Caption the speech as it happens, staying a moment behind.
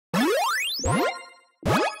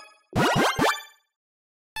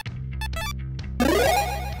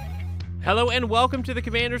Hello and welcome to the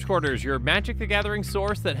Commander's Quarters, your Magic the Gathering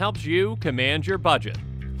source that helps you command your budget.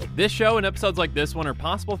 This show and episodes like this one are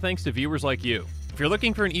possible thanks to viewers like you. If you're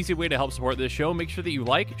looking for an easy way to help support this show, make sure that you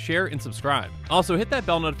like, share, and subscribe. Also, hit that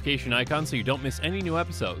bell notification icon so you don't miss any new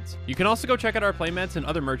episodes. You can also go check out our playmats and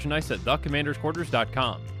other merchandise at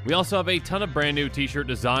thecommandersquarters.com. We also have a ton of brand new t-shirt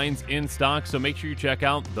designs in stock, so make sure you check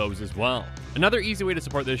out those as well. Another easy way to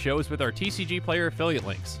support this show is with our TCG Player affiliate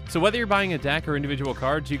links. So whether you're buying a deck or individual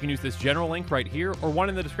cards, you can use this general link right here or one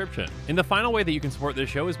in the description. And the final way that you can support this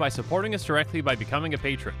show is by supporting us directly by becoming a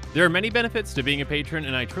patron. There are many benefits to being a patron,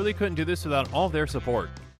 and I truly couldn't do this without all their support.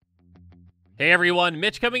 Hey everyone,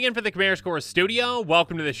 Mitch coming in for the Commander's Quarters studio.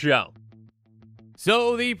 Welcome to the show.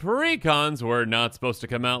 So the Precons were not supposed to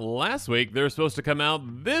come out last week, they're supposed to come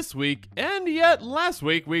out this week, and yet last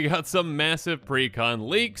week we got some massive Precon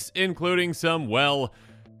leaks, including some, well,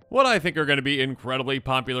 what I think are going to be incredibly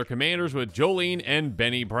popular commanders with Jolene and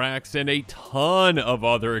Benny Brax, and a ton of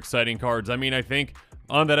other exciting cards. I mean, I think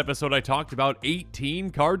on that episode I talked about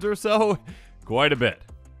 18 cards or so, quite a bit.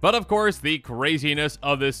 But of course, the craziness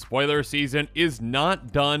of this spoiler season is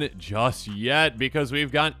not done just yet, because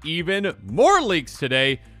we've got even more leaks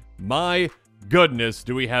today. My goodness,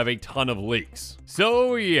 do we have a ton of leaks.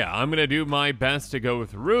 So yeah, I'm gonna do my best to go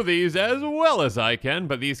through these as well as I can,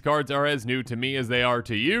 but these cards are as new to me as they are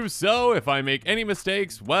to you, so if I make any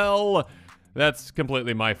mistakes, well, that's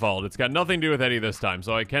completely my fault. It's got nothing to do with Eddie this time,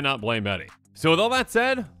 so I cannot blame Eddie. So with all that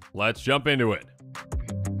said, let's jump into it.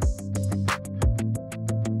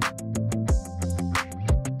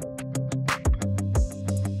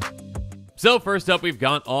 So first up, we've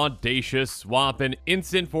got Audacious Swap, an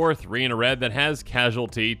instant for 3 in a red that has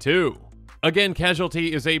Casualty too. Again,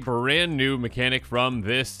 Casualty is a brand new mechanic from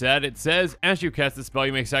this set. It says, as you cast the spell,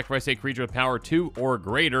 you may sacrifice a creature with power 2 or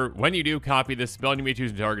greater. When you do, copy this spell and you may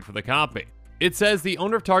choose a target for the copy. It says the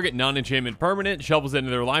owner of target non-enchantment permanent shovels it into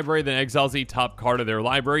their library, then exiles the top card of their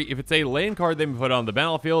library. If it's a land card, they may put it on the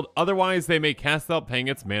battlefield. Otherwise, they may cast without paying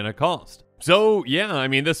its mana cost. So yeah, I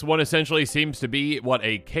mean, this one essentially seems to be, what,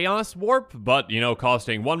 a Chaos Warp, but, you know,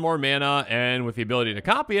 costing 1 more mana and with the ability to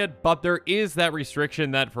copy it, but there is that restriction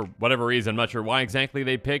that, for whatever reason, I'm not sure why exactly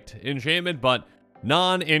they picked enchantment, but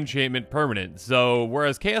non-enchantment permanent. So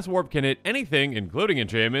whereas Chaos Warp can hit anything, including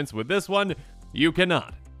enchantments, with this one, you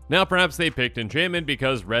cannot. Now, perhaps they picked enchantment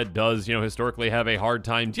because red does, you know, historically have a hard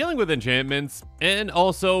time dealing with enchantments. And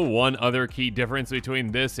also, one other key difference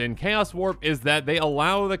between this and Chaos Warp is that they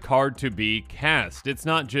allow the card to be cast. It's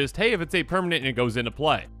not just, hey, if it's a permanent, it goes into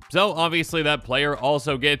play. So obviously that player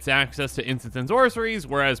also gets access to instants and sorceries,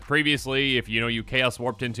 whereas previously, if, you know, you Chaos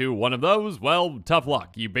Warped into one of those, well, tough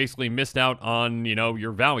luck. You basically missed out on, you know,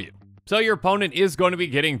 your value. So your opponent is going to be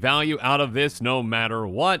getting value out of this no matter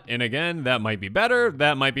what, and again, that might be better,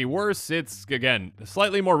 that might be worse. It's, again,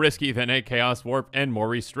 slightly more risky than a Chaos Warp and more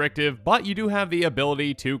restrictive, but you do have the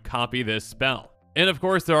ability to copy this spell. And of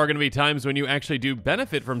course, there are going to be times when you actually do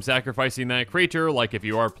benefit from sacrificing that creature, like if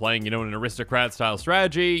you are playing, you know, an aristocrat-style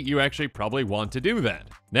strategy, you actually probably want to do that.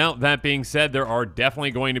 Now, that being said, there are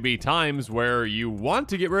definitely going to be times where you want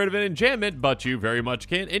to get rid of an enchantment, but you very much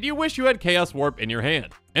can't, and you wish you had Chaos Warp in your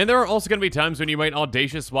hand. And there are also going to be times when you might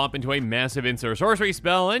Audacious Swap into a massive instant or sorcery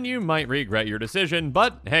spell, and you might regret your decision,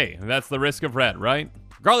 but hey, that's the risk of red, right?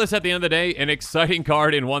 Regardless, at the end of the day, an exciting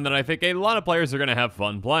card and one that I think a lot of players are going to have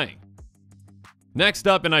fun playing. Next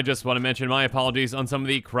up, and I just want to mention my apologies on some of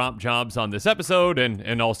the crop jobs on this episode,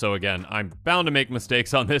 and also, again, I'm bound to make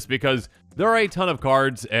mistakes on this because there are a ton of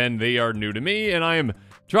cards, and they are new to me, and I am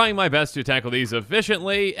trying my best to tackle these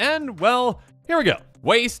efficiently, and, well, here we go.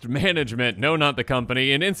 Waste Management, no, not the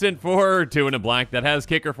company, an instant for 2 in a black that has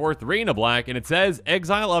kicker for 3 in a black, and it says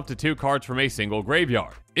exile up to 2 cards from a single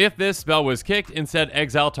graveyard. If this spell was kicked, instead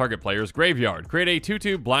exile target player's graveyard. Create a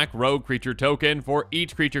 2/2 black rogue creature token for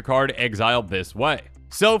each creature card exiled this way.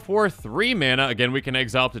 So for 3 mana, again, we can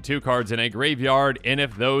exile up to 2 cards in a graveyard, and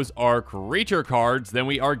if those are creature cards, then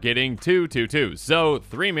we are getting 2 2/2s. So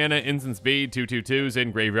 3 mana, instant speed, 2 2/2s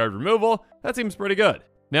in graveyard removal. That seems pretty good.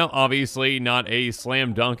 Now, obviously, not a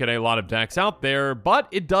slam dunk in a lot of decks out there, but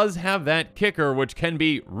it does have that kicker, which can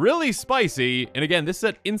be really spicy, and again, this is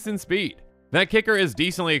at instant speed. That kicker is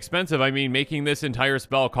decently expensive. I mean, making this entire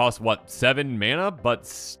spell costs, what, 7 mana? But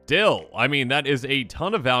still, I mean, that is a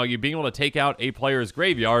ton of value, being able to take out a player's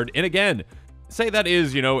graveyard, and again, say that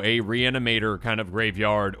is, you know, a Reanimator kind of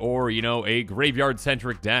graveyard, or, you know, a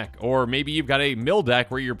graveyard-centric deck, or maybe you've got a mill deck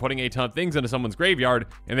where you're putting a ton of things into someone's graveyard,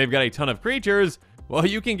 and they've got a ton of creatures. Well,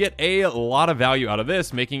 you can get a lot of value out of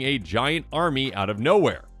this, making a giant army out of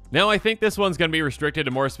nowhere. Now, I think this one's going to be restricted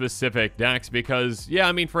to more specific decks because, yeah,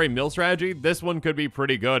 I mean, for a mill strategy, this one could be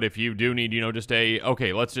pretty good if you do need, just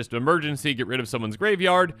okay, let's just emergency get rid of someone's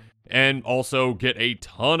graveyard and also get a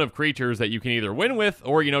ton of creatures that you can either win with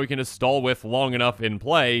or, you can just stall with long enough in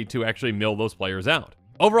play to actually mill those players out.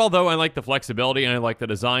 Overall, though, I like the flexibility and I like the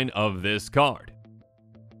design of this card.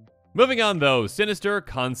 Moving on though, Sinister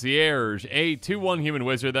Concierge, a 2/1 human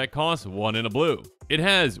wizard that costs 1 and a blue. It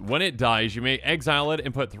has, when it dies, you may exile it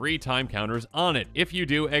and put 3 time counters on it. If you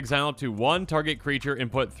do, exile up to 1 target creature and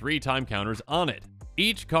put 3 time counters on it.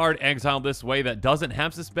 Each card exiled this way that doesn't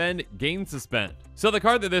have suspend gains suspend. So the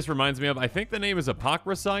card that this reminds me of, I think the name is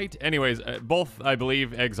Apocryphite. Anyways, both, I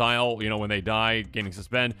believe, exile, when they die, gaining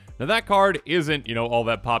suspend. Now that card isn't, all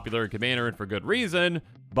that popular in Commander and for good reason,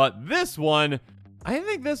 but this one, I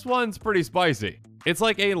think this one's pretty spicy. It's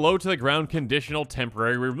like a low to the ground conditional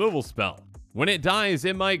temporary removal spell. When it dies,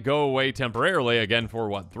 it might go away temporarily, again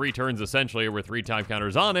for 3 turns essentially, with 3 time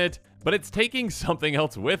counters on it, but it's taking something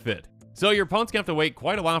else with it. So your opponent's gonna have to wait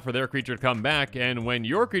quite a while for their creature to come back, and when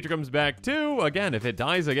your creature comes back too, again, if it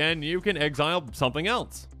dies again, you can exile something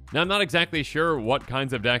else. Now, I'm not exactly sure what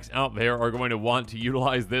kinds of decks out there are going to want to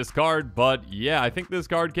utilize this card, but yeah, I think this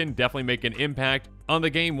card can definitely make an impact on the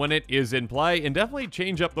game when it is in play, and definitely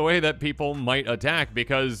change up the way that people might attack,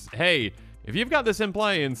 because, hey, if you've got this in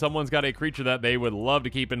play and someone's got a creature that they would love to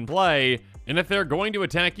keep in play, and if they're going to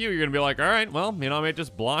attack you, you're going to be like, all right, well, I might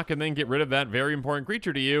just block and then get rid of that very important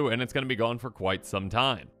creature to you, and it's going to be gone for quite some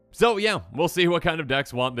time. So yeah, we'll see what kind of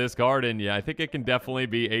decks want this card, and yeah, I think it can definitely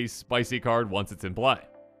be a spicy card once it's in play.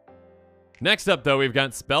 Next up, though, we've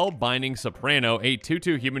got Spellbinding Soprano, a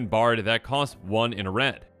 2/2 human bard that costs 1 in a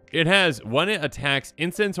red. It has, when it attacks,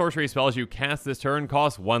 instant sorcery spells you cast this turn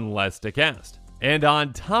cost 1 less to cast. And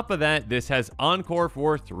on top of that, this has Encore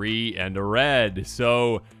for 3 and a red.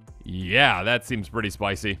 So yeah, that seems pretty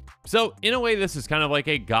spicy. So in a way, this is kind of like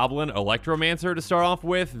a Goblin Electromancer to start off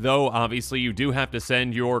with, though obviously you do have to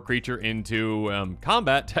send your creature into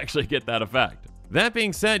combat to actually get that effect. That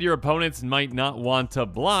being said, your opponents might not want to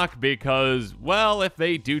block because, well, if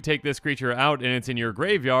they do take this creature out and it's in your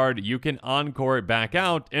graveyard, you can encore it back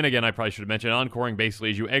out. And again, I probably should have mentioned encoring basically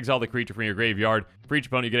is you exile the creature from your graveyard. For each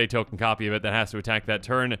opponent, you get a token copy of it that has to attack that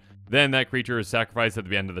turn. Then that creature is sacrificed at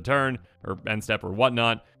the end of the turn, or end step, or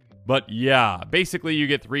whatnot. But yeah, basically you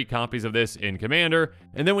get 3 copies of this in Commander,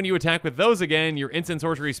 and then when you attack with those again, your instant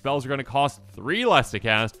sorcery spells are going to cost 3 less to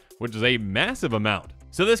cast, which is a massive amount.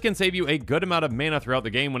 So this can save you a good amount of mana throughout the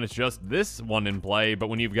game when it's just this one in play, but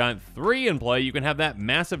when you've got 3 in play, you can have that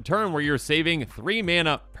massive turn where you're saving 3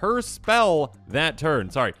 mana per spell that turn.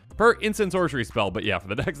 Sorry, per instant sorcery spell. But yeah, for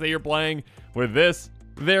the decks that you're playing with this,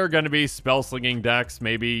 there are going to be spell slinging decks,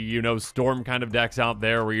 maybe, storm kind of decks out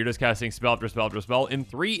there where you're just casting spell after spell after spell, and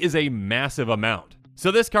 3 is a massive amount.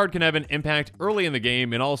 So this card can have an impact early in the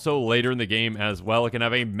game and also later in the game as well. It can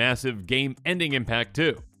have a massive game-ending impact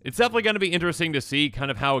too. It's definitely going to be interesting to see kind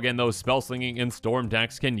of how, again, those spell slinging and storm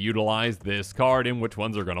decks can utilize this card and which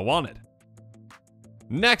ones are going to want it.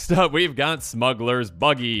 Next up, we've got Smuggler's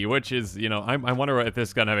Buggy, which is, I wonder if this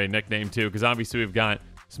is going to have a nickname too, because obviously we've got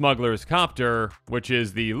Smuggler's Copter, which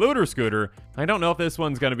is the looter scooter. I don't know if this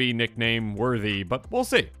one's going to be nickname worthy, but we'll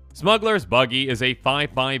see. Smuggler's Buggy is a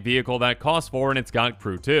 5/5 vehicle that costs 4 and it's got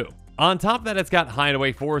crew 2. On top of that, it's got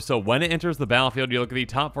Hideaway 4, so when it enters the battlefield, you look at the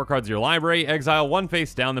top 4 cards of your library, exile 1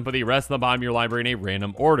 face down, then put the rest of the bottom of your library in a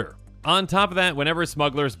random order. On top of that, whenever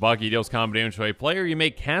Smuggler's Buggy deals combat damage to a player, you may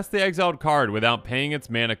cast the exiled card without paying its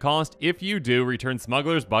mana cost. If you do, return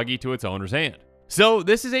Smuggler's Buggy to its owner's hand. So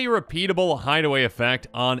this is a repeatable hideaway effect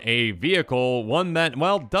on a vehicle, one that,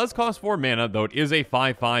 well, does cost 4 mana, though it is a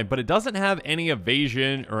 5/5, but it doesn't have any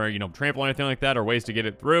evasion or, trample or anything like that, or ways to get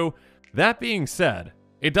it through. That being said,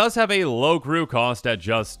 it does have a low crew cost at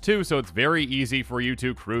just 2, so it's very easy for you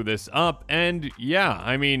to crew this up. And yeah,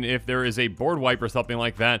 I mean, if there is a board wipe or something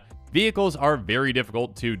like that, vehicles are very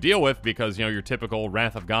difficult to deal with because, your typical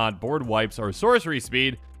Wrath of God board wipes are sorcery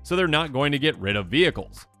speed, so they're not going to get rid of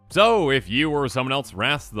vehicles. So if you or someone else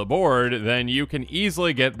wraths the board, then you can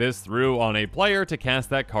easily get this through on a player to cast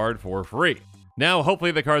that card for free. Now,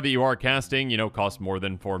 hopefully the card that you are casting, costs more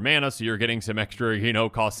than 4 mana, so you're getting some extra,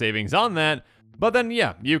 cost savings on that. But then,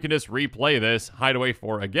 yeah, you can just replay this, Hideaway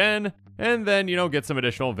 4 again, and then, get some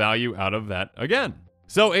additional value out of that again.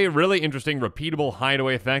 So a really interesting repeatable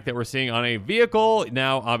hideaway effect that we're seeing on a vehicle.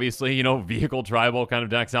 Now, obviously, vehicle tribal kind of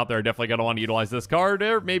decks out there are definitely going to want to utilize this card,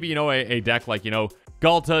 or maybe, a deck like,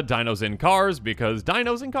 Galta, Dinos in Cars, because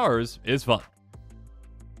Dinos in Cars is fun.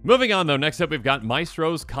 Moving on though, next up we've got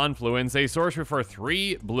Maestro's Confluence, a sorcery for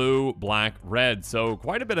 3 blue, black, red. So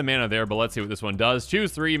quite a bit of mana there, but let's see what this one does.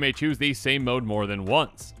 Choose 3, you may choose the same mode more than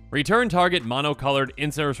once. Return target monocolored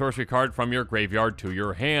instant or sorcery card from your graveyard to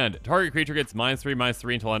your hand. Target creature gets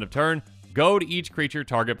 -3/-3 until end of turn. Goad each creature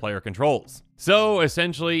target player controls. So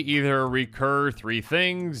essentially either recur 3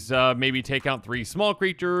 things, maybe take out 3 small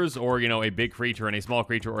creatures, or, a big creature and a small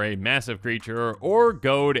creature, or a massive creature, or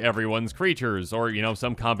goad everyone's creatures, or,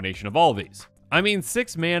 some combination of all these. I mean,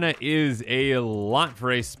 6 mana is a lot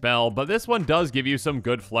for a spell, but this one does give you some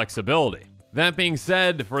good flexibility. That being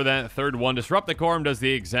said, for that third one, Disrupt the Quorum does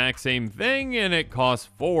the exact same thing, and it costs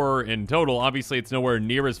 4 in total. Obviously, it's nowhere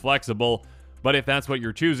near as flexible, but if that's what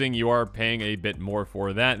you're choosing, you are paying a bit more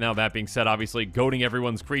for that. Now, that being said, obviously, goading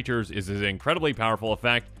everyone's creatures is an incredibly powerful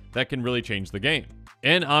effect that can really change the game.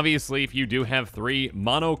 And obviously, if you do have 3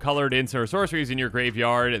 monocolored instant or sorceries in your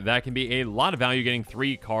graveyard, that can be a lot of value getting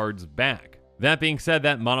 3 cards back. That being said,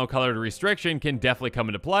 that monocolored restriction can definitely come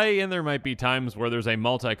into play, and there might be times where there's a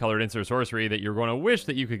multicolored instant or sorcery that you're going to wish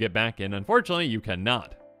that you could get back, and unfortunately, you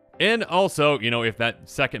cannot. And also, if that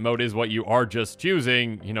second mode is what you are just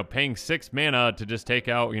choosing, paying 6 mana to just take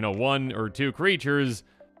out, 1 or 2 creatures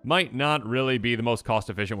might not really be the most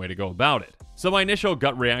cost-efficient way to go about it. So my initial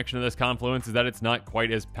gut reaction to this Confluence is that it's not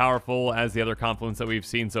quite as powerful as the other Confluence that we've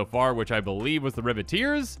seen so far, which I believe was the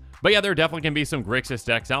Riveteers. But yeah, there definitely can be some Grixis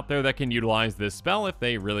decks out there that can utilize this spell if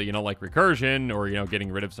they really, like recursion, or,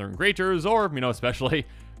 getting rid of certain creatures, or, especially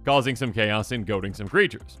causing some chaos and goading some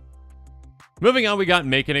creatures. Moving on, we got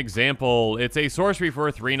Make an Example. It's a sorcery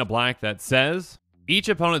for 3 and a black that says, each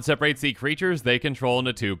opponent separates the creatures they control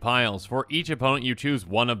into 2 piles. For each opponent, you choose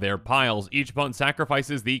one of their piles. Each opponent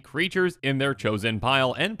sacrifices the creatures in their chosen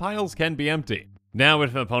pile, and piles can be empty. Now,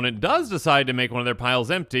 if an opponent does decide to make one of their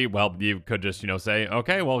piles empty, well, you could just, say,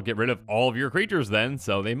 okay, well, get rid of all of your creatures then,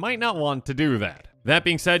 so they might not want to do that. That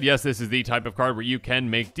being said, yes, this is the type of card where you can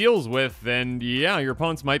make deals with, and yeah, your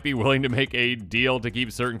opponents might be willing to make a deal to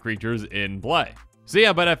keep certain creatures in play. So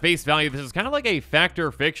yeah, but at face value, this is kind of like a Fact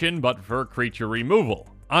or Fiction, but for creature removal.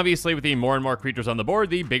 Obviously, with the more and more creatures on the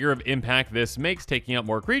board, the bigger of impact this makes, taking out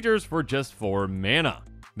more creatures for just 4 mana.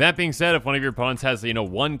 That being said, if one of your opponents has,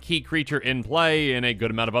 1 key creature in play and a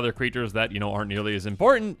good amount of other creatures that, aren't nearly as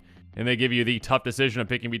important, and they give you the tough decision of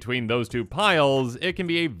picking between those 2 piles, it can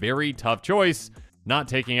be a very tough choice, not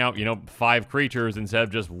taking out, 5 creatures instead of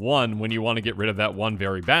just 1 when you want to get rid of that 1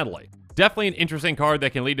 very badly. Definitely an interesting card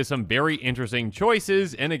that can lead to some very interesting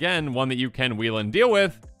choices, and again, one that you can wheel and deal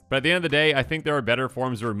with, but at the end of the day, I think there are better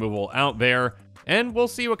forms of removal out there, and we'll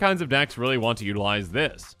see what kinds of decks really want to utilize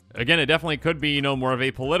this. Again, it definitely could be, more of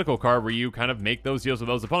a political card where you kind of make those deals with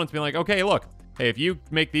those opponents, being like, okay, look, hey, if you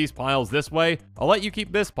make these piles this way, I'll let you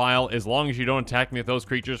keep this pile as long as you don't attack me with those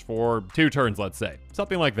creatures for 2 turns, let's say.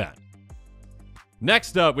 Something like that.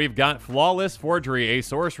 Next up, we've got Flawless Forgery, a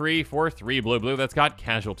sorcery for 3 blue that's got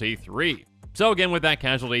Casualty 3. So again, with that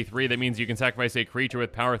Casualty 3, that means you can sacrifice a creature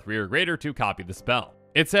with power 3 or greater to copy the spell.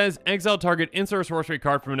 It says, exile target instant or sorcery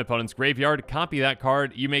card from an opponent's graveyard, copy that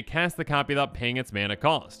card, you may cast the copy without paying its mana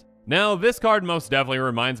cost. Now, this card most definitely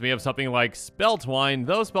reminds me of something like Spelltwine.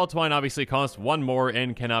 Though Spelltwine obviously costs 1 more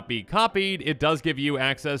and cannot be copied, it does give you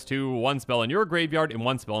access to 1 spell in your graveyard and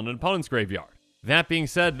 1 spell in an opponent's graveyard. That being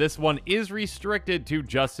said, this one is restricted to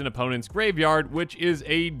just an opponent's graveyard, which is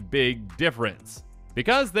a big difference.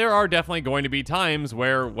 Because there are definitely going to be times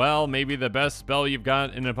where, well, maybe the best spell you've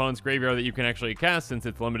got in an opponent's graveyard that you can actually cast, since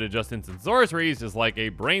it's limited to just instant sorceries, is like a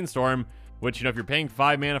Brainstorm, which, if you're paying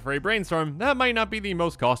 5 mana for a Brainstorm, that might not be the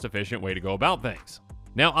most cost-efficient way to go about things.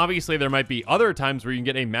 Now, obviously, there might be other times where you can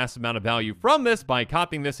get a massive amount of value from this by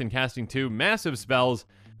copying this and casting 2 massive spells,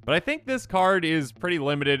 but I think this card is pretty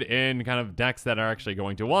limited in kind of decks that are actually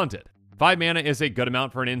going to want it. 5 mana is a good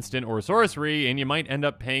amount for an instant or sorcery, and you might end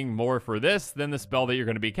up paying more for this than the spell that you're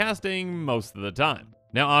going to be casting most of the time.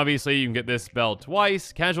 Now, obviously, you can get this spell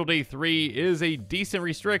twice. Casualty 3 is a decent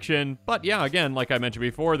restriction, but yeah, again, like I mentioned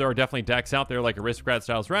before, there are definitely decks out there like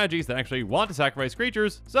Aristocrat-style strategies that actually want to sacrifice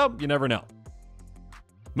creatures, so you never know.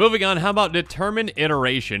 Moving on, how about Determined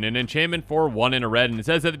Iteration, an enchantment for 1 in a red, and it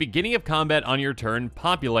says at the beginning of combat on your turn,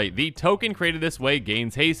 populate. The token created this way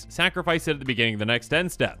gains haste, sacrifice it at the beginning of the next end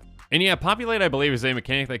step. And yeah, populate, I believe, is a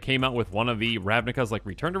mechanic that came out with one of the Ravnikas, like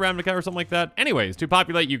Return to Ravnica or something like that. Anyways, to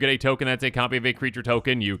populate, you get a token that's a copy of a creature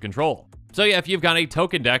token you control. So yeah, if you've got a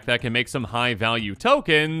token deck that can make some high-value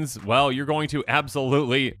tokens, well, you're going to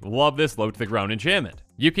absolutely love this low-to-the-ground enchantment.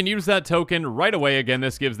 You can use that token right away. Again,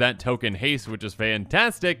 this gives that token haste, which is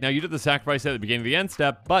fantastic. Now, you did the sacrifice at the beginning of the end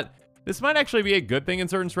step, but this might actually be a good thing in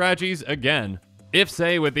certain strategies. Again, If,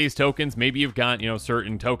 say, with these tokens, maybe you've got,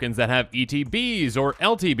 certain tokens that have ETBs or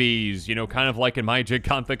LTBs, kind of like in my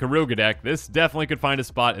Gigantha Karuga deck, this definitely could find a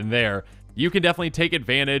spot in there. You can definitely take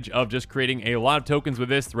advantage of just creating a lot of tokens with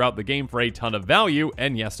this throughout the game for a ton of value,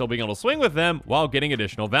 and yes, still being able to swing with them while getting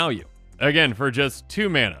additional value. Again, for just 2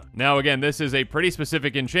 mana. Now again, this is a pretty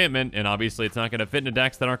specific enchantment, and obviously it's not going to fit into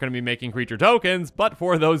decks that aren't going to be making creature tokens, but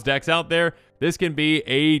for those decks out there, this can be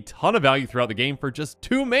a ton of value throughout the game for just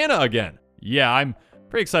 2 mana again. Yeah, I'm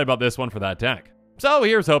pretty excited about this one for that deck. So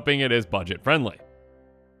here's hoping it is budget friendly.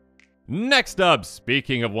 Next up,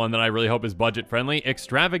 speaking of one that I really hope is budget friendly,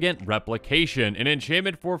 Extravagant Replication, an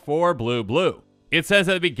enchantment for 4 blue. It says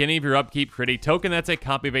at the beginning of your upkeep, create a token that's a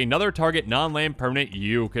copy of another target non-land permanent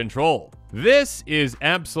you control. This is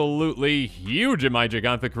absolutely huge in my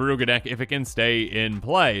Gigantha Karuga deck if it can stay in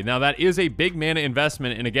play. Now that is a big mana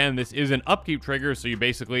investment, and again, this is an upkeep trigger, so you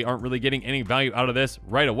basically aren't really getting any value out of this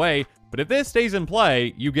right away. But if this stays in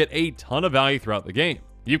play, you get a ton of value throughout the game.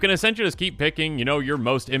 You can essentially just keep picking, your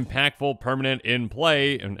most impactful permanent in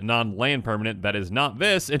play, non-land permanent that is not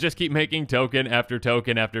this, and just keep making token after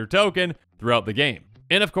token after token throughout the game.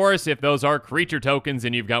 And of course, if those are creature tokens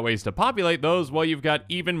and you've got ways to populate those, well, you've got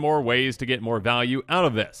even more ways to get more value out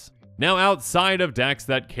of this. Now, outside of decks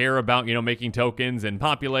that care about, making tokens and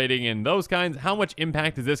populating and those kinds, how much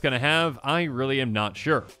impact is this going to have? I really am not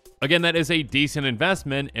sure. Again, that is a decent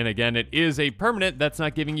investment, and again, it is a permanent that's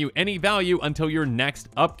not giving you any value until your next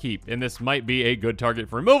upkeep, and this might be a good target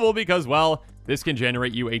for removal because, well, this can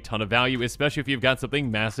generate you a ton of value, especially if you've got something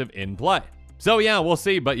massive in play. So yeah, we'll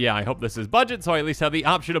see, but yeah, I hope this is budget, so I at least have the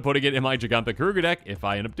option of putting it in my Gigantha Karuga deck if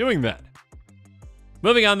I end up doing that.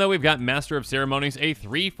 Moving on, though, we've got Master of Ceremonies, a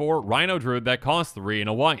 3/4 Rhino Druid that costs 3 and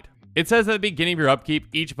a white. It says at the beginning of your upkeep,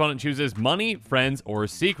 each opponent chooses money, friends, or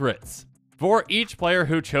secrets. For each player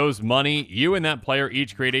who chose money, you and that player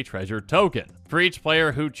each create a treasure token. For each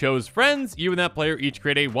player who chose friends, you and that player each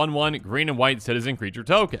create a 1/1 green and white citizen creature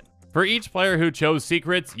token. For each player who chose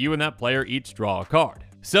secrets, you and that player each draw a card.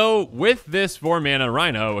 So with this 4 mana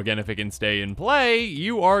Rhino, again, if it can stay in play,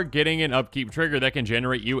 you are getting an upkeep trigger that can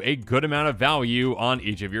generate you a good amount of value on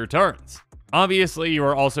each of your turns. Obviously, you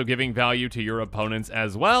are also giving value to your opponents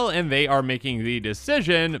as well, and they are making the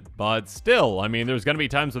decision, but still, I mean, there's going to be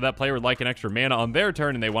times where that player would like an extra mana on their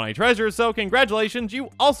turn and they want a treasure, so congratulations, you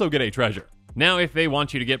also get a treasure. Now, if they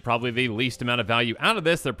want you to get probably the least amount of value out of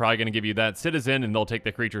this, they're probably going to give you that citizen, and they'll take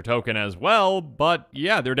the creature token as well, but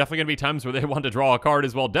yeah, there are definitely going to be times where they want to draw a card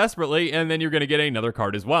as well desperately, and then you're going to get another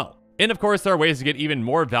card as well. And of course, there are ways to get even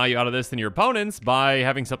more value out of this than your opponents by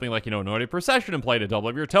having something like, Anointed Procession in play to double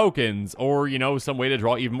up your tokens, or, some way to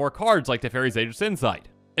draw even more cards like Teferi's Aegis Insight.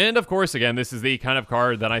 And of course, again, this is the kind of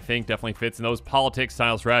card that I think definitely fits in those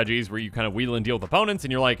politics-style strategies where you kind of wheel and deal with opponents,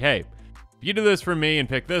 and you're like, hey, if you do this for me and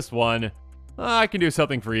pick this one, I can do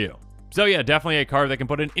something for you. So yeah, definitely a card that can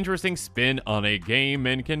put an interesting spin on a game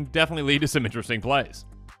and can definitely lead to some interesting plays.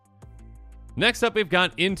 Next up, we've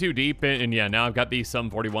got Into Deep, and yeah, now I've got the Sum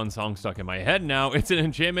 41 song stuck in my head now. It's an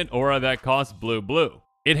enchantment aura that costs blue.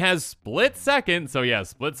 It has Split Second, so yeah,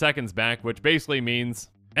 Split Second's back, which basically means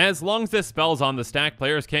as long as this spell's on the stack,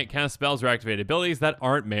 players can't cast spells or activate abilities that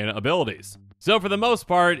aren't mana abilities. So for the most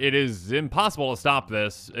part, it is impossible to stop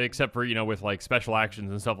this, except for, with like special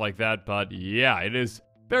actions and stuff like that, but yeah, it is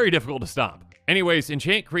very difficult to stop. Anyways,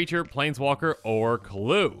 enchant creature, planeswalker, or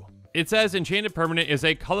clue. It says enchanted permanent is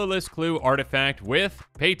a colorless clue artifact with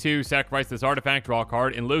pay 2, sacrifice this artifact, draw a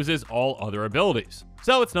card, and loses all other abilities.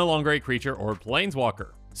 So it's no longer a creature or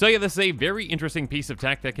planeswalker. So yeah, this is a very interesting piece of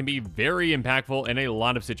tech that can be very impactful in a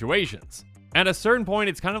lot of situations. At a certain point,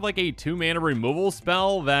 it's kind of like a 2 mana removal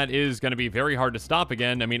spell that is going to be very hard to stop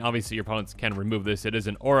again. I mean, obviously your opponents can remove this, it is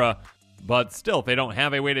an aura, but still, if they don't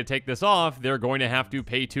have a way to take this off, they're going to have to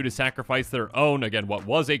pay 2 to sacrifice their own, again, what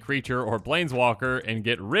was a creature or planeswalker, and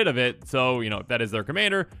get rid of it. So, if that is their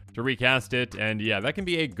commander, to recast it. And yeah, that can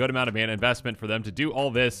be a good amount of mana investment for them to do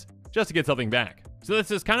all this just to get something back. So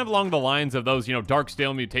this is kind of along the lines of those,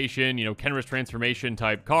 Darkstale Mutation, Kenris Transformation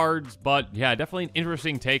type cards. But yeah, definitely an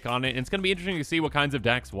interesting take on it. And it's going to be interesting to see what kinds of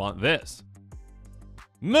decks want this.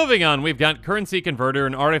 Moving on, we've got Currency Converter,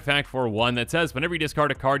 an artifact for 1 that says whenever you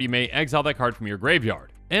discard a card, you may exile that card from your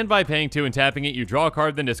graveyard. And by paying 2 and tapping it, you draw a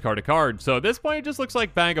card, then discard a card. So at this point, it just looks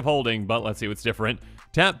like Bag of Holding, but let's see what's different.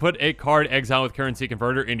 Tap, put a card exile with Currency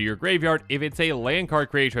Converter into your graveyard. If it's a land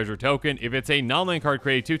card, create a treasure token. If it's a non-land card,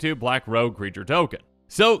 create a 2/2 black rogue creature token.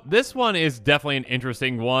 So this one is definitely an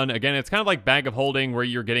interesting one. Again, it's kind of like Bag of Holding, where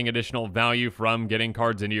you're getting additional value from getting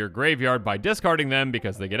cards into your graveyard by discarding them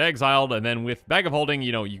because they get exiled. And then with Bag of Holding,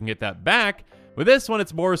 you can get that back. With this one,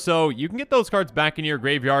 it's more so you can get those cards back in your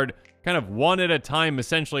graveyard kind of one at a time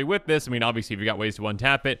essentially with this. I mean, obviously, if you got ways to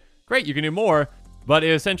untap it, great, you can do more. But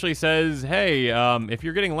it essentially says, hey, if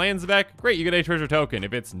you're getting lands back, great, you get a treasure token.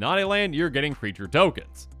 If it's not a land, you're getting creature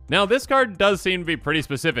tokens. Now, this card does seem to be pretty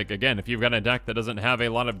specific. Again, if you've got a deck that doesn't have a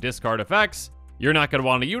lot of discard effects, you're not going to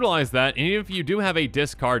want to utilize that. And even if you do have a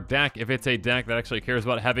discard deck, if it's a deck that actually cares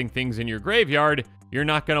about having things in your graveyard, you're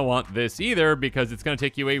not going to want this either because it's going to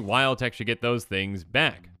take you a while to actually get those things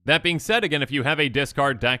back. That being said, again, if you have a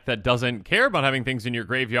discard deck that doesn't care about having things in your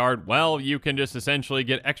graveyard, well, you can just essentially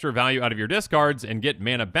get extra value out of your discards and get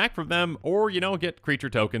mana back from them, or, get creature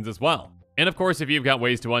tokens as well. And of course, if you've got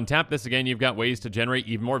ways to untap this, again, you've got ways to generate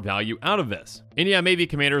even more value out of this. And yeah, maybe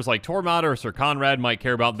commanders like Tormod or Sir Conrad might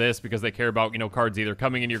care about this because they care about, cards either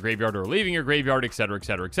coming in your graveyard or leaving your graveyard, etc.,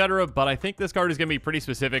 etc., etc. But I think this card is going to be pretty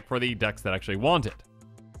specific for the decks that actually want it.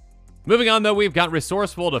 Moving on, though, we've got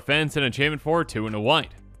Resourceful Defense and enchantment for 2 and a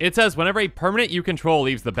white. It says, whenever a permanent you control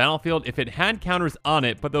leaves the battlefield, if it had counters on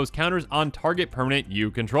it, put those counters on target permanent you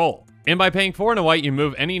control. And by paying 4 and a white, you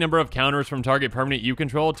move any number of counters from target permanent you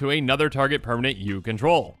control to another target permanent you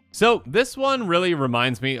control. So this one really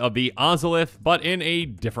reminds me of the Ozolith, but in a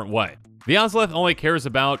different way. The Ozolith only cares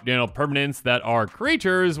about, permanents that are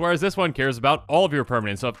creatures, whereas this one cares about all of your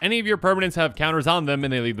permanents. So if any of your permanents have counters on them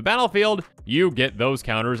and they leave the battlefield, you get those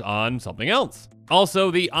counters on something else.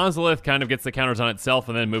 Also, the Ozolith kind of gets the counters on itself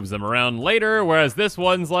and then moves them around later, whereas this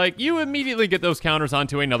one's like, you immediately get those counters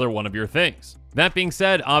onto another one of your things. That being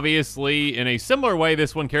said, obviously, in a similar way,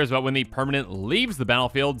 this one cares about when the permanent leaves the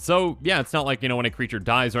battlefield, so yeah, it's not like, when a creature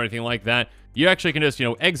dies or anything like that. You actually can just,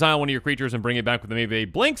 exile one of your creatures and bring it back with maybe a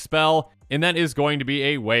blink spell, and that is going to be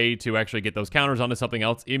a way to actually get those counters onto something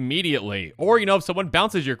else immediately. Or, if someone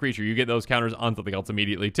bounces your creature, you get those counters on something else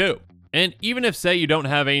immediately too. And even if, say, you don't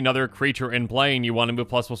have another creature in play and you want to move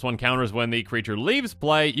 ++1 counters when the creature leaves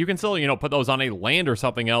play, you can still, put those on a land or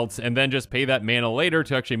something else and then just pay that mana later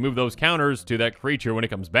to actually move those counters to that creature when it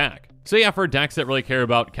comes back. So yeah, for decks that really care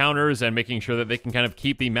about counters and making sure that they can kind of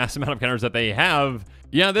keep the mass amount of counters that they have,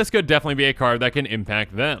 yeah, this could definitely be a card that can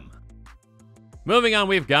impact them. Moving on,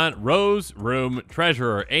 we've got Rose Room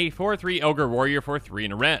Treasurer, a 4/3 Ogre Warrior for 3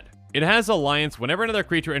 and a red. It has Alliance. Whenever another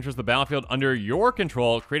creature enters the battlefield under your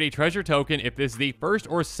control, create a treasure token if this is the first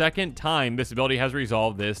or second time this ability has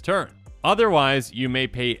resolved this turn. Otherwise, you may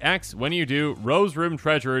pay X. When you do, Rose Room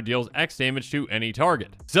Treasurer deals X damage to any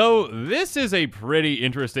target. So this is a pretty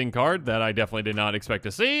interesting card that I definitely did not expect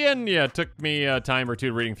to see, and yeah, it took me a time or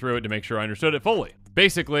two reading through it to make sure I understood it fully.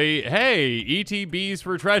 Basically, hey, ETBs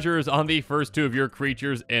for treasures on the first 2 of your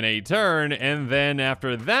creatures in a turn, and then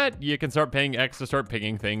after that, you can start paying X to start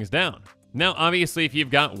picking things down. Now, obviously, if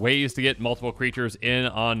you've got ways to get multiple creatures in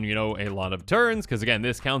on, a lot of turns, because again,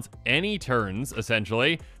 this counts any turns,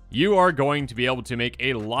 essentially, you are going to be able to make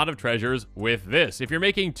a lot of treasures with this. If you're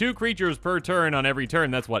making 2 creatures per turn on every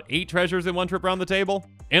turn, that's what, 8 treasures in one trip around the table?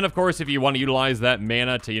 And of course, if you want to utilize that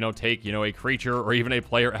mana to, take, a creature or even a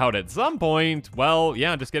player out at some point, well,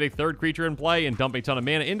 yeah, just get a 3rd creature in play and dump a ton of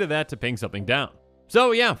mana into that to ping something down.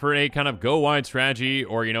 So yeah, for a kind of go-wide strategy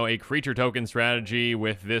or, a creature token strategy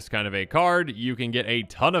with this kind of a card, you can get a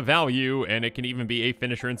ton of value, and it can even be a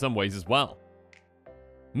finisher in some ways as well.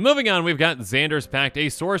 Moving on, we've got Xander's Pact, a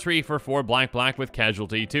sorcery for 4 black with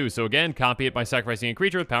casualty 2. So again, copy it by sacrificing a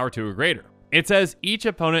creature with power 2 or greater. It says, each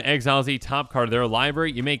opponent exiles the top card of their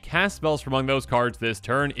library. You may cast spells from among those cards this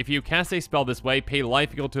turn. If you cast a spell this way, pay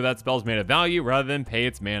life equal to that spell's mana value rather than pay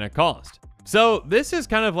its mana cost. So this is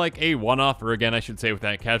kind of like a one-off, or again, I should say with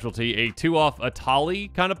that casualty, a 2-off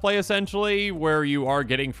Atali kind of play essentially, where you are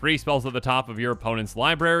getting free spells at the top of your opponent's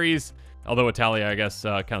libraries. Although Atali, I guess,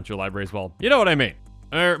 counts your library as well. You know what I mean.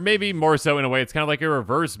 Or maybe more so in a way, it's kind of like a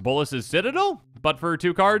reverse Bolas's Citadel, but for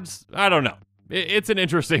 2 cards? I don't know. It's an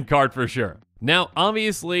interesting card for sure. Now,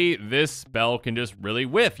 obviously, this spell can just really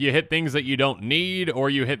whiff. You hit things that you don't need, or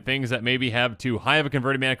you hit things that maybe have too high of a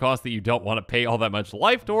converted mana cost that you don't want to pay all that much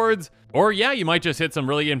life towards. Or yeah, you might just hit some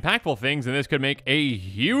really impactful things, and this could make a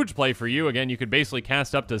huge play for you. Again, you could basically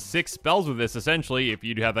cast up to 6 spells with this, essentially, if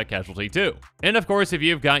you do have that casualty too. And of course, if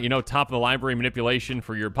you've got, top of the library manipulation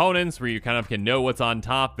for your opponents, where you kind of can know what's on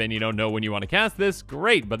top and, know when you want to cast this,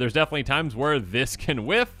 great. But there's definitely times where this can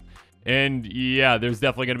whiff. And yeah, there's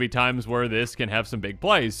definitely going to be times where this can have some big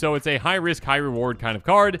plays. So it's a high risk, high reward kind of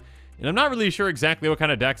card. And I'm not really sure exactly what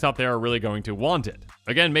kind of decks out there are really going to want it.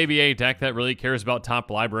 Again, maybe a deck that really cares about top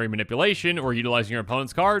library manipulation or utilizing your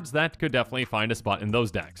opponent's cards, that could definitely find a spot in those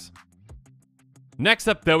decks. Next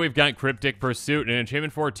up, though, we've got Cryptic Pursuit, an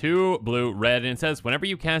enchantment for 2 blue, red, and it says, whenever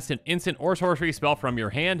you cast an instant or sorcery spell from your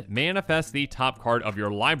hand, manifest the top card of your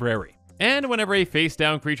library. And whenever a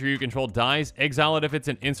face-down creature you control dies, exile it if it's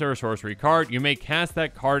an instant or sorcery card. You may cast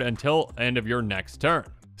that card until end of your next turn.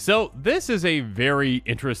 So this is a very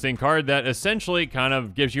interesting card that essentially kind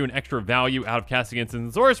of gives you an extra value out of casting instants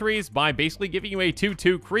and sorceries by basically giving you a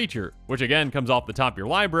 2/2 creature, which again comes off the top of your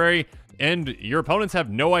library, and your opponents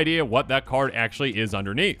have no idea what that card actually is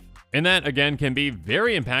underneath. And that, again, can be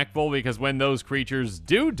very impactful because when those creatures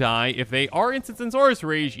do die, if they are instants and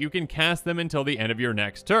sorceries, you can cast them until the end of your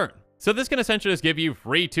next turn. So this can essentially just give you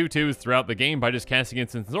free 2/2s throughout the game by just casting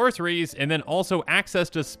instants and sorceries, and then also access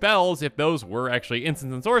to spells if those were actually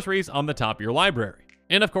instants and sorceries on the top of your library.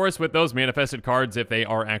 And of course, with those manifested cards, if they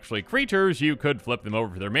are actually creatures, you could flip them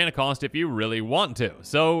over for their mana cost if you really want to.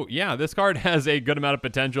 So yeah, this card has a good amount of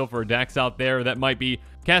potential for decks out there that might be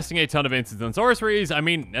casting a ton of instants and sorceries. I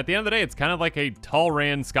mean, at the end of the day, it's kind of like a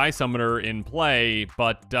Talran Sky Summoner in play,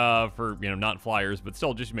 but for, not flyers, but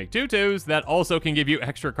still just make 2/2s that also can give you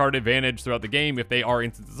extra card advantage throughout the game if they are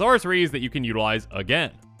instants and sorceries that you can utilize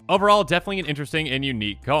again. Overall, definitely an interesting and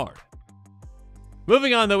unique card.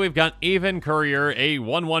 Moving on, though, we've got Aven Courier, a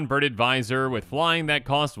 1/1 bird advisor with flying that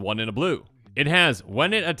costs 1 and a blue. It has,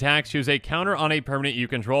 when it attacks, choose a counter on a permanent you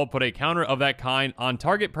control, put a counter of that kind on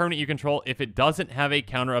target permanent you control if it doesn't have a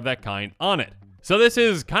counter of that kind on it. So this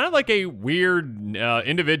is kind of like a weird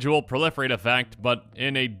individual proliferate effect, but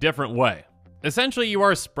in a different way. Essentially, you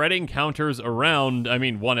are spreading counters around,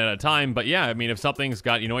 one at a time, but yeah, if something's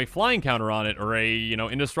got, a flying counter on it, or a,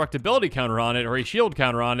 indestructibility counter on it, or a shield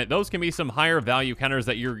counter on it, those can be some higher value counters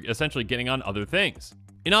that you're essentially getting on other things.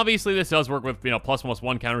 And obviously, this does work with,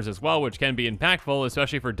 +1/+1 counters as well, which can be impactful,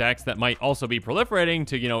 especially for decks that might also be proliferating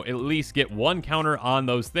to, at least get one counter on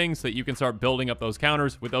those things so that you can start building up those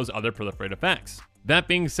counters with those other proliferate effects. That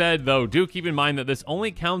being said, though, do keep in mind that this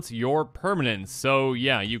only counts your permanents. So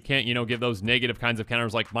yeah, you can't, give those negative kinds of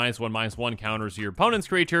counters like -1/-1 counters to your opponent's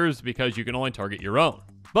creatures because you can only target your own.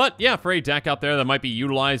 But yeah, for a deck out there that might be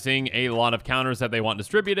utilizing a lot of counters that they want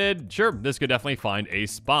distributed, sure, this could definitely find a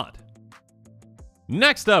spot.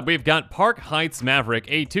 Next up, we've got Park Heights Maverick,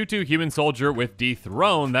 a 2/2 human soldier with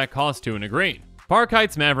Dethrone that costs 2 and a green. Park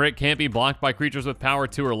Heights Maverick can't be blocked by creatures with power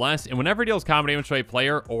 2 or less, and whenever it deals combat damage to a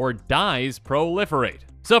player or dies, proliferate.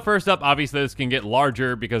 So first up, obviously this can get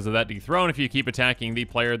larger because of that Dethrone if you keep attacking the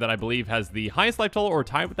player that I believe has the highest life total or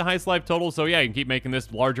tied with the highest life total, so yeah, you can keep making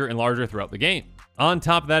this larger and larger throughout the game. On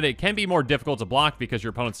top of that, it can be more difficult to block because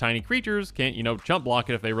your opponent's tiny creatures can't, jump block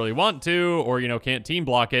it if they really want to, or, can't team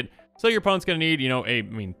block it. So your opponent's going to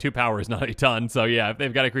need, 2 power is not a ton. So yeah, if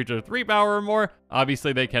they've got a creature with 3 power or more,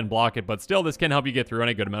 obviously they can block it, but still this can help you get through on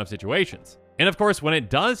a good amount of situations. And of course, when it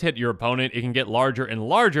does hit your opponent, it can get larger and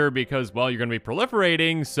larger because, well, you're going to be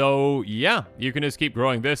proliferating. So yeah, you can just keep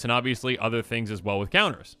growing this and obviously other things as well with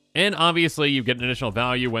counters. And obviously you get an additional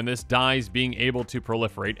value when this dies being able to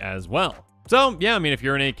proliferate as well. So yeah, if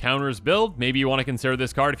you're in a counters build, maybe you want to consider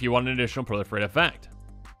this card if you want an additional proliferate effect.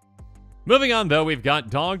 Moving on, though, we've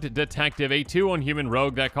got Dogged Detective, a 2/1 human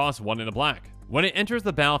rogue that costs 1 and a black. When it enters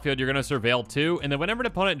the battlefield, you're going to surveil 2, and then whenever an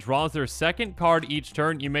opponent draws their second card each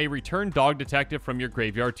turn, you may return Dogged Detective from your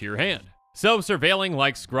graveyard to your hand. So surveilling,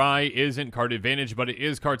 like Scry, isn't card advantage, but it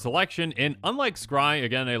is card selection, and unlike Scry,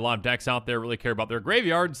 again, a lot of decks out there really care about their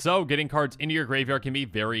graveyard, so getting cards into your graveyard can be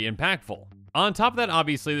very impactful. On top of that,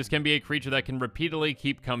 obviously, this can be a creature that can repeatedly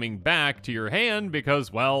keep coming back to your hand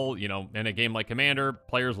because, well, in a game like Commander,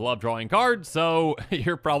 players love drawing cards, so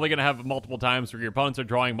you're probably going to have multiple times where your opponents are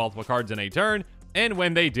drawing multiple cards in a turn, and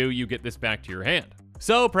when they do, you get this back to your hand.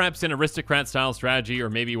 So perhaps an aristocrat-style strategy, or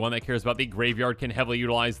maybe one that cares about the graveyard, can heavily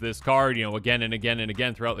utilize this card, again and again and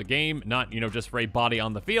again throughout the game, not, just for a body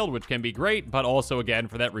on the field, which can be great, but also, again,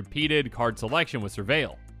 for that repeated card selection with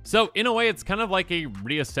Surveil. So, in a way, it's kind of like a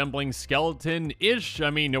reassembling skeleton-ish.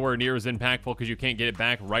 Nowhere near as impactful because you can't get it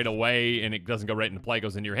back right away and it doesn't go right into play, it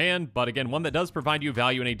goes into your hand. But again, one that does provide you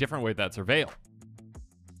value in a different way with that Surveil.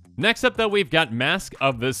 Next up, though, we've got Mask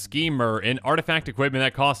of the Schemer, an artifact equipment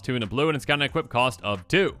that costs 2 and a blue, and it's got an equip cost of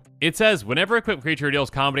 2. It says, whenever equipped creature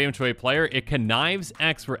deals combat damage to a player, it connives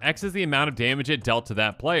X, where X is the amount of damage it dealt to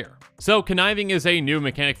that player. So conniving is a new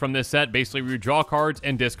mechanic from this set. Basically, you draw cards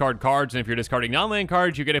and discard cards, and if you're discarding non-land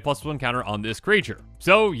cards, you get a +1 counter on this creature.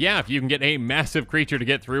 So yeah, if you can get a massive creature to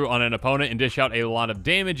get through on an opponent and dish out a lot of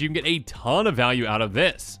damage, you can get a ton of value out of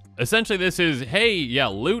this. Essentially, this is, hey, yeah,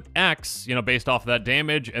 loot X, based off of that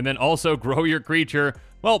damage, and then also grow your creature.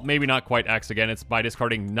 Well, maybe not quite X again, it's by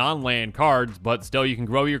discarding non-land cards, but still you can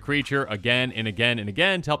grow your creature again and again and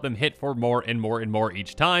again to help them hit for more and more and more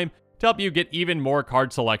each time, to help you get even more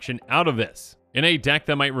card selection out of this. In a deck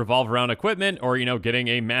that might revolve around equipment or, getting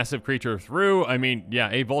a massive creature through, I mean, yeah,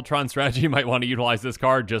 a Voltron strategy might want to utilize this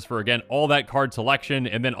card just for, again, all that card selection,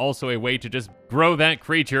 and then also a way to just grow that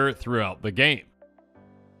creature throughout the game.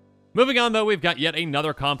 Moving on, though, we've got yet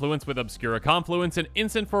another Confluence with Obscura Confluence, an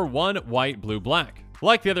instant for 1 white, blue, black.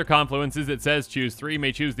 Like the other Confluences, it says choose 3,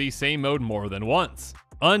 may choose the same mode more than once.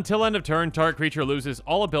 Until end of turn, target creature loses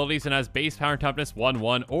all abilities and has base power toughness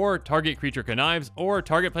 1/1, or target creature connives, or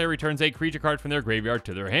target player returns a creature card from their graveyard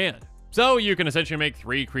to their hand. So you can essentially make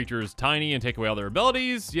 3 creatures tiny and take away all their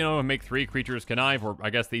abilities, make 3 creatures connive, or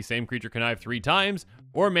I guess the same creature connive 3 times,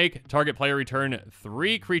 or make target player return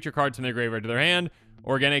 3 creature cards from their graveyard to their hand,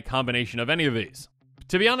 or again, a combination of any of these.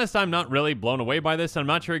 To be honest, I'm not really blown away by this, and I'm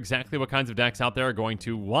not sure exactly what kinds of decks out there are going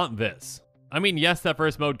to want this. I mean, yes, that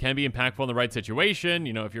first mode can be impactful in the right situation.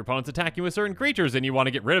 If your opponent's attacking with certain creatures and you want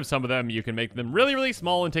to get rid of some of them, you can make them really, really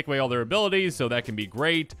small and take away all their abilities, so that can be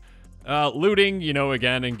great. Looting,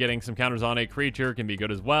 again, and getting some counters on a creature can be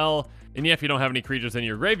good as well. And yeah, if you don't have any creatures in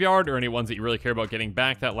your graveyard or any ones that you really care about getting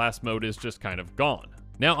back, that last mode is just kind of gone.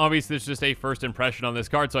 Now, obviously, it's just a first impression on this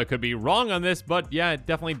card, so I could be wrong on this, but yeah, it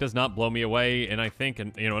definitely does not blow me away, and I think,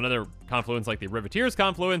 another Confluence like the Riveteer's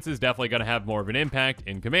Confluence is definitely going to have more of an impact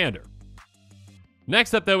in Commander.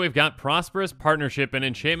 Next up, though, we've got Prosperous Partnership, an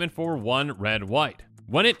enchantment for 1 red, white.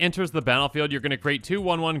 When it enters the battlefield, you're going to create 2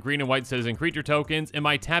 1/1 green and white citizen creature tokens, and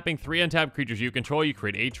by tapping 3 untapped creatures you control, you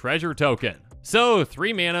create a treasure token. So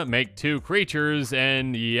 3 mana, make 2 creatures,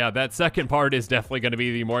 and yeah, that second part is definitely going to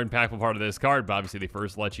be the more impactful part of this card, but obviously the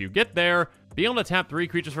first lets you get there. Being able to tap 3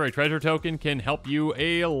 creatures for a treasure token can help you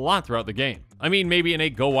a lot throughout the game. I mean, maybe in a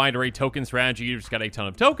go wide or a token strategy, you've just got a ton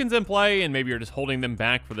of tokens in play, and maybe you're just holding them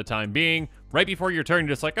back for the time being. Right before your turn, you're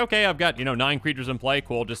just like, okay, I've got, 9 creatures in play,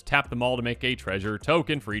 cool, just tap them all to make a treasure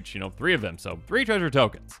token for each, 3 of them, so 3 treasure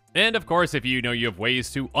tokens. And of course, if you have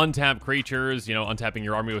ways to untap creatures, untapping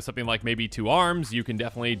your army with something like maybe 2 arms, you can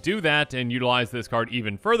definitely do that and utilize this card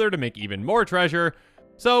even further to make even more treasure.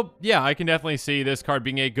 So yeah, I can definitely see this card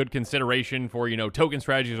being a good consideration for, token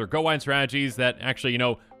strategies or go-wide strategies that actually,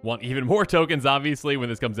 want even more tokens, obviously, when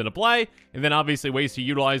this comes into play. And then obviously ways to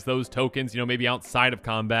utilize those tokens, maybe outside of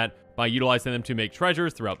combat by utilizing them to make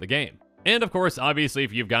treasures throughout the game. And of course, obviously,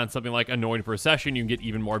 if you've got something like Annoyed Procession, you can get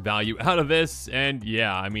even more value out of this. And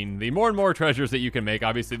yeah, I mean, the more and more treasures that you can make,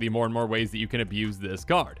 obviously, the more and more ways that you can abuse this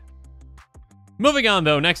card. Moving on,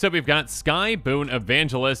 though, next up we've got Sky Boon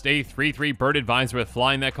Evangelist, a 3/3 bird advisor with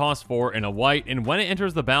flying that costs 4 and a white, and when it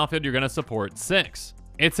enters the battlefield, you're going to support 6.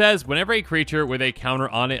 It says, whenever a creature with a counter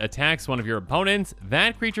on it attacks one of your opponents,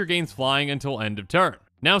 that creature gains flying until end of turn.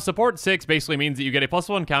 Now, support 6 basically means that you get a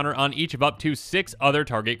 +1 counter on each of up to 6 other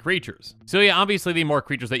target creatures. So yeah, obviously, the more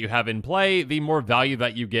creatures that you have in play, the more value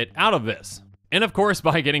that you get out of this. And of course,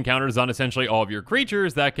 by getting counters on essentially all of your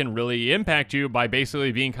creatures, that can really impact you by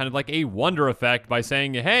basically being kind of like a wonder effect by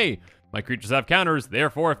saying, hey, my creatures have counters,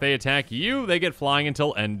 therefore if they attack you, they get flying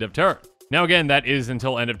until end of turn. Now again, that is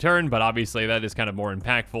until end of turn, but obviously that is kind of more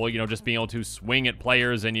impactful, just being able to swing at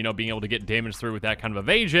players and, being able to get damage through with that kind of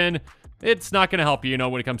evasion. It's not going to help you,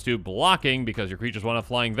 when it comes to blocking because your creatures want to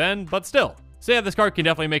flying then, but still. So yeah, this card can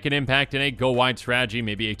definitely make an impact in a go-wide strategy,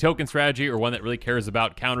 maybe a token strategy, or one that really cares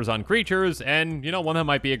about counters on creatures, and, one that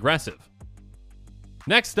might be aggressive.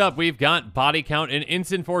 Next up, we've got Body Count, an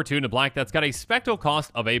instant for 2 and a black that's got a spectacle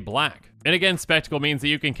cost of a black. And again, Spectacle means that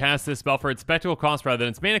you can cast this spell for its spectacle cost rather than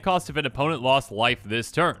its mana cost if an opponent lost life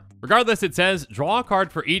this turn. Regardless, it says, draw a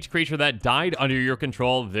card for each creature that died under your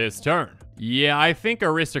control this turn. Yeah, I think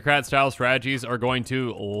Aristocrat-style strategies are going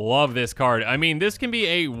to love this card. I mean, this can be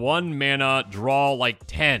a 1 mana draw like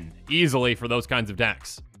 10 easily for those kinds of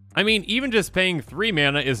decks. I mean, even just paying 3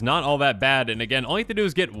 mana is not all that bad, and again, all you have to do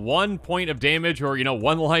is get 1 point of damage or,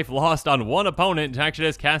 1 life lost on one opponent to actually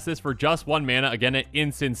just cast this for just 1 mana, again at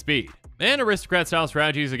instant speed. And Aristocrat-style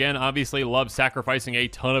strategies, again, obviously love sacrificing a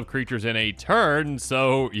ton of creatures in a turn,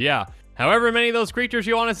 so yeah. However many of those creatures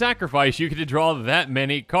you want to sacrifice, you get to draw that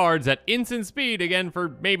many cards at instant speed, again,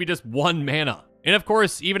 for maybe just 1 mana. And of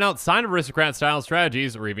course, even outside of Aristocrat-style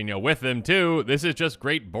strategies, or even, with them too, this is just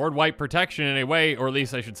great board wipe protection in a way, or at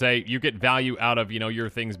least I should say, you get value out of, your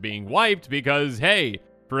things being wiped because, hey,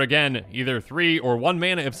 for again, either 3 or 1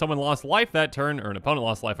 mana if someone lost life that turn, or an opponent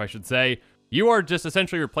lost life, I should say, you are just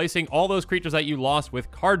essentially replacing all those creatures that you lost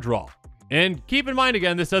with card draw. And keep in mind,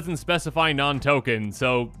 again, this doesn't specify non-token,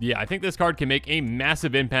 so yeah, I think this card can make a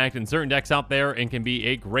massive impact in certain decks out there and can be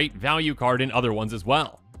a great value card in other ones as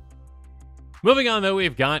well. Moving on, though,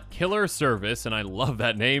 we've got Killer Service, and I love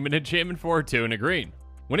that name, an enchantment for 2 and a green.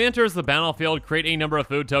 When it enters the battlefield, create a number of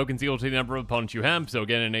food tokens equal to the number of opponents you have. So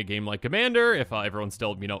again, in a game like Commander, if everyone's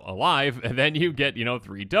still, alive, then you get,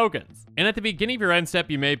 3 tokens. And at the beginning of your end step,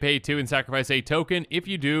 you may pay 2 and sacrifice a token. If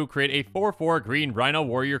you do, create a 4/4 green Rhino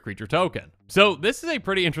Warrior creature token. So this is a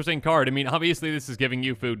pretty interesting card. I mean, obviously this is giving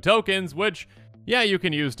you food tokens, which, yeah, you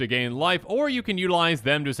can use to gain life, or you can utilize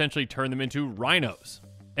them to essentially turn them into rhinos.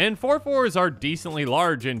 And 4/4s are decently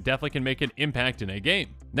large and definitely can make an impact in a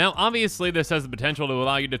game. Now, obviously, this has the potential to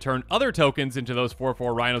allow you to turn other tokens into those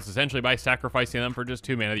 4/4 rhinos essentially by sacrificing them for just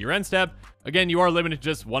 2 mana at your end step. Again, you are limited to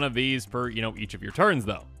just one of these per, each of your turns,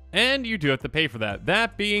 though. And you do have to pay for that.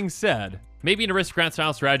 That being said, maybe an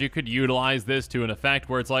aristocrat-style strategy could utilize this to an effect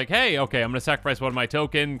where it's like, hey, okay, I'm going to sacrifice one of my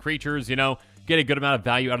token creatures, get a good amount of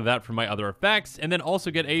value out of that from my other effects, and then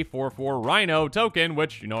also get a 4/4 Rhino token,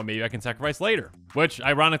 which, maybe I can sacrifice later. Which,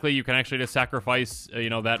 ironically, you can actually just sacrifice,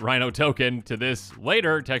 that Rhino token to this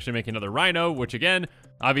later to actually make another Rhino, which again,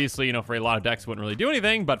 obviously, for a lot of decks wouldn't really do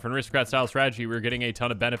anything, but for an aristocrat-style strategy, we're getting a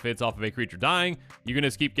ton of benefits off of a creature dying. You can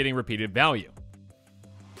just keep getting repeated value.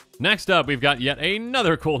 Next up, we've got yet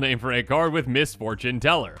another cool name for a card with Misfortune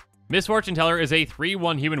Teller. Misfortune Teller is a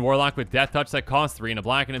 3/1 human warlock with Death Touch that costs 3 and a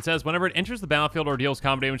black, and it says whenever it enters the battlefield or deals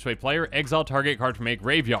combat damage to a player, exile target card from a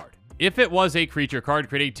graveyard. If it was a creature card,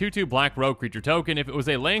 create a 2/2 black rogue creature token. If it was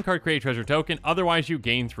a land card, create a treasure token. Otherwise, you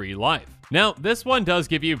gain 3 life. Now, this one does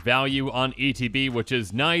give you value on ETB, which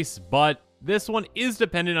is nice, but this one is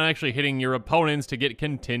dependent on actually hitting your opponents to get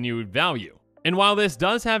continued value. And while this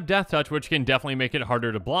does have Death Touch, which can definitely make it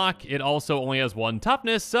harder to block, it also only has 1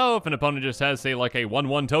 toughness, so if an opponent just has, say, like a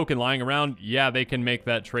 1/1 token lying around, yeah, they can make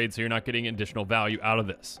that trade so you're not getting additional value out of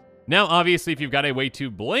this. Now, obviously, if you've got a way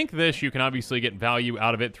to blink this, you can obviously get value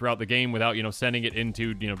out of it throughout the game without, sending it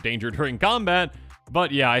into, danger during combat.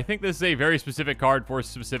 But yeah, I think this is a very specific card for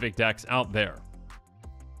specific decks out there.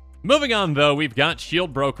 Moving on, though, we've got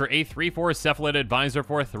Shield Broker, a 3/4 Cephalid Advisor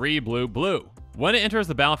for 3 blue. When it enters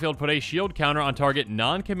the battlefield, put a shield counter on target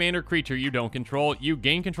non-commander creature you don't control. You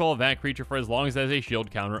gain control of that creature for as long as there's a shield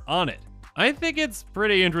counter on it. I think it's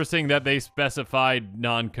pretty interesting that they specified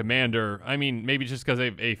non-commander. I mean, maybe just because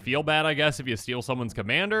they feel bad, I guess, if you steal someone's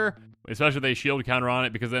commander, especially if they shield counter on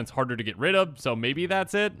it, because then it's harder to get rid of, so maybe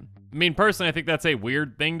that's it. I mean, personally, I think that's a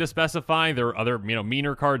weird thing to specify. There are other,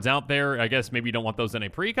 meaner cards out there. I guess maybe you don't want those in a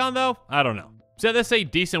precon, though? I don't know. So this is a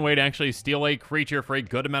decent way to actually steal a creature for a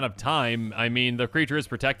good amount of time. I mean, the creature is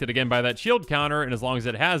protected again by that shield counter, and as long as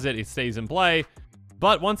it has it, it stays in play.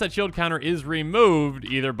 But once that shield counter is removed,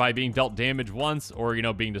 either by being dealt damage once or,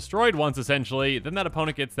 being destroyed once, essentially, then that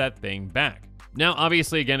opponent gets that thing back. Now,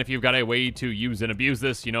 obviously, again, if you've got a way to use and abuse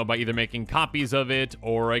this, by either making copies of it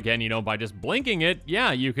or, again, by just blinking it,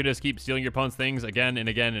 yeah, you could just keep stealing your opponent's things again and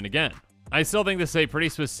again and again. I still think this is a pretty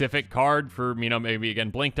specific card for, maybe,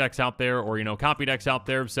 again, blink decks out there or, copy decks out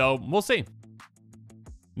there, so we'll see.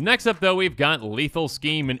 Next up, though, we've got Lethal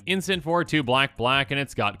Scheme, an instant for 2 black, and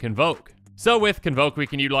it's got Convoke. So with Convoke, we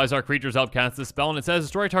can utilize our creatures to help cast this spell, and it says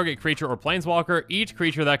destroy target creature or planeswalker. Each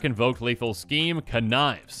creature that convoked Lethal Scheme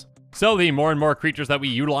connives. So the more and more creatures that we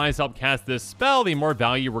utilize to help cast this spell, the more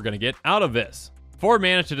value we're going to get out of this. 4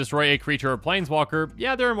 mana to destroy a creature or planeswalker,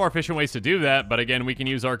 yeah, there are more efficient ways to do that, but again, we can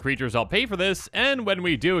use our creatures to help pay for this, and when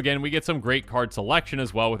we do, again, we get some great card selection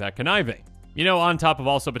as well with that conniving. On top of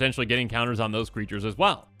also potentially getting counters on those creatures as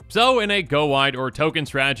well. So in a go wide or token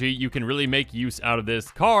strategy, you can really make use out of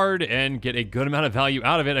this card and get a good amount of value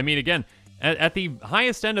out of it. I mean, again, at the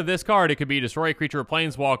highest end of this card, it could be destroy a creature or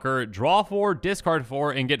planeswalker, draw 4, discard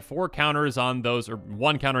 4, and get 4 counters on those, or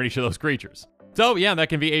 1 counter on each of those creatures. So yeah, that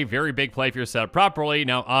can be a very big play if you're set up properly.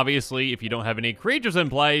 Now, obviously, if you don't have any creatures in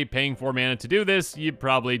play, paying 4 mana to do this, you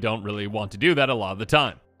probably don't really want to do that a lot of the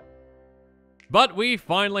time. But we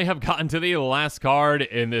finally have gotten to the last card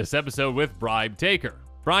in this episode with Bribe Taker.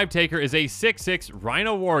 Bribe Taker is a 6/6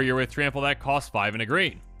 Rhino Warrior with Trample that costs 5 and a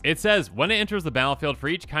green. It says, when it enters the battlefield, for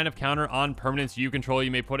each kind of counter on permanents you control, you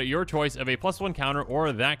may put at your choice of a +1 counter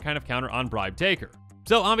or that kind of counter on Bribe Taker.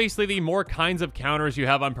 So obviously, the more kinds of counters you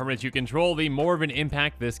have on permanents you control, the more of an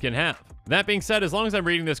impact this can have. That being said, as long as I'm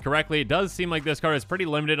reading this correctly, it does seem like this card is pretty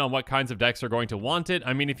limited on what kinds of decks are going to want it.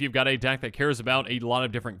 I mean, if you've got a deck that cares about a lot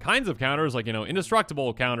of different kinds of counters, like,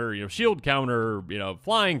 indestructible counter, shield counter,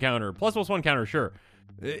 flying counter, +1 counter, sure.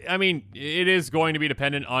 I mean, it is going to be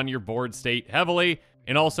dependent on your board state heavily,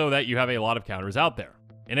 and also that you have a lot of counters out there,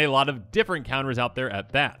 and a lot of different counters out there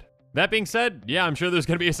at that. That being said, yeah, I'm sure there's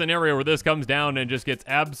going to be a scenario where this comes down and just gets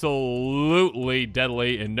absolutely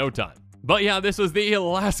deadly in no time. But yeah, this was the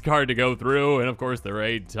last card to go through, and of course, there are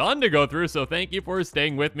a ton to go through, so thank you for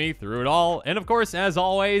staying with me through it all. And of course, as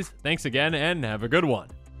always, thanks again, and have a good one.